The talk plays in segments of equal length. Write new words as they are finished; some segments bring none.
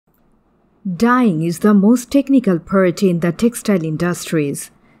Dyeing is the most technical part in the textile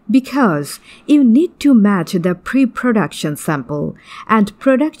industries because you need to match the pre-production sample and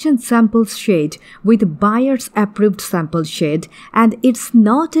production sample shade with buyer's approved sample shade, and it's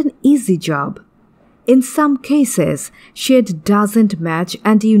not an easy job. In some cases, shade doesn't match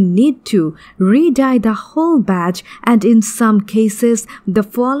and you need to re-dye the whole batch, and in some cases, the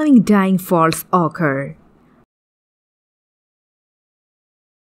following dyeing faults occur.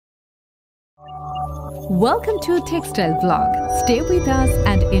 Welcome to Textile Vlog. Stay with us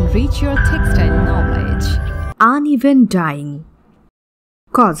and enrich your textile knowledge. Uneven dyeing.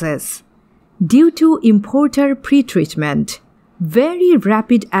 Causes: due to importer pretreatment, very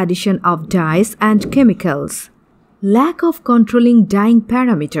rapid addition of dyes and chemicals, lack of controlling dyeing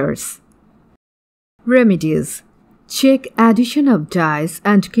parameters. Remedies: check addition of dyes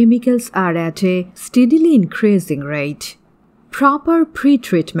and chemicals are at a steadily increasing rate. Proper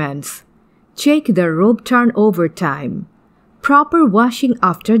pretreatments: check the rope turn over time. Proper washing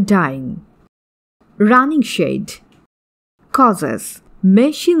after dyeing. Running shade. Causes: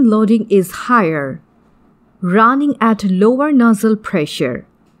 machine loading is higher, running at lower nozzle pressure,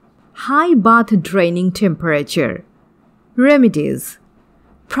 high bath draining temperature. Remedies: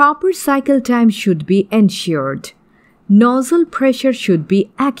 proper cycle time should be ensured. Nozzle pressure should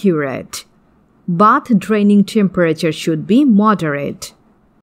be accurate. Bath draining temperature should be moderate.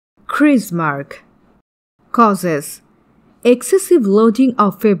 Crease Mark. Causes: excessive loading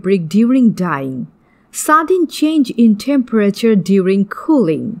of fabric during dyeing, sudden change in temperature during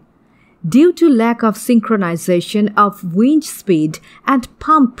cooling, due to lack of synchronization of winch speed and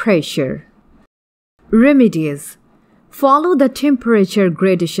pump pressure. Remedies: follow the temperature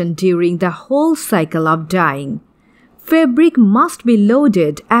gradation during the whole cycle of dyeing. Fabric must be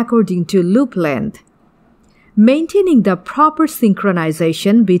loaded according to loop length. Maintaining the proper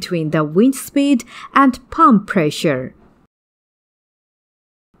synchronization between the winch speed and pump pressure.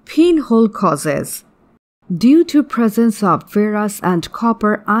 Pinhole causes: due to presence of ferrous and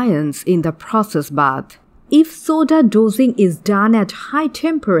copper ions in the process bath. If soda dosing is done at high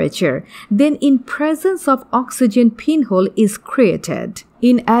temperature, then in presence of oxygen pinhole is created.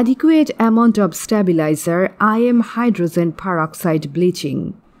 Inadequate amount of stabilizer IM hydrogen peroxide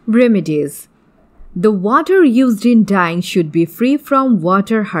bleaching. Remedies: the water used in dyeing should be free from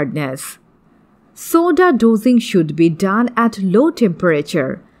water hardness. Soda dosing should be done at low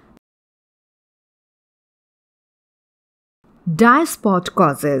temperature. Dye spot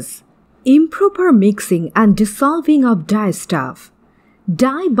causes: improper mixing and dissolving of dye stuff.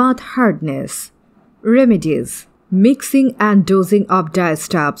 Dye bath hardness. Remedies: mixing and dosing of dye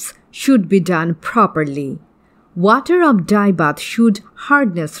stuffs should be done properly. Water of dye bath should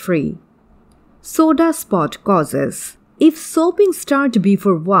hardness free. Soda spot causes: if soaping start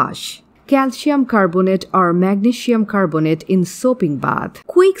before wash, calcium carbonate or magnesium carbonate in soaping bath.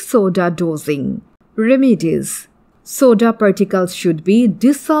 Quick soda dosing. Remedies: soda particles should be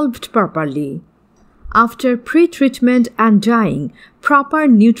dissolved properly. After pretreatment and dyeing, proper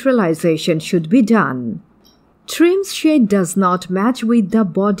neutralization should be done. Trim's shade does not match with the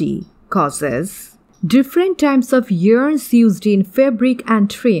body. Causes: different types of yarns used in fabric and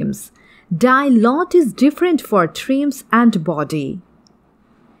trims. Dye lot is different for trims and body.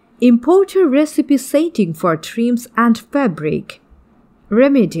 Importer recipe setting for trims and fabric.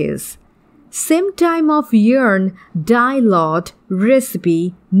 Remedies: same time of yarn, dye lot,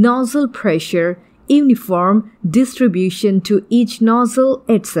 recipe, nozzle pressure, uniform distribution to each nozzle,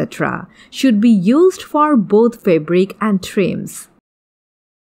 etc. should be used for both fabric and trims.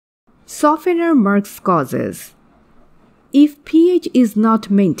 Softener marks causes: if pH is not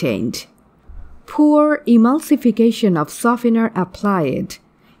maintained, poor emulsification of softener applied,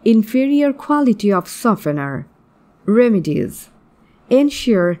 inferior quality of softener. Remedies: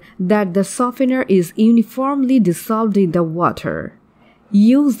 ensure that the softener is uniformly dissolved in the water.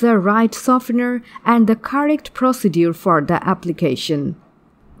 Use the right softener and the correct procedure for the application.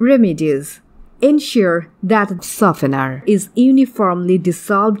 Remedies: ensure that softener is uniformly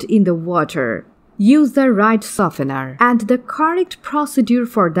dissolved in the water. Use the right softener and the correct procedure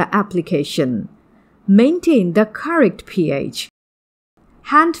for the application. Maintain the correct pH.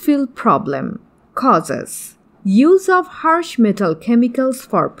 Hand fill problem. Causes: use of harsh metal chemicals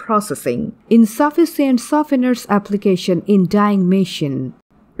for processing. Insufficient softeners application in dyeing machine.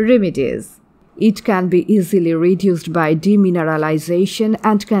 Remedies: it can be easily reduced by demineralization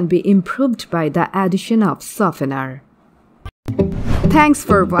and can be improved by the addition of softener. Thanks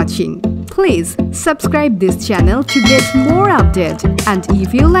for watching. Please subscribe this channel to get more updates, and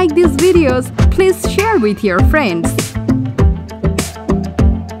if you like these videos, please share with your friends.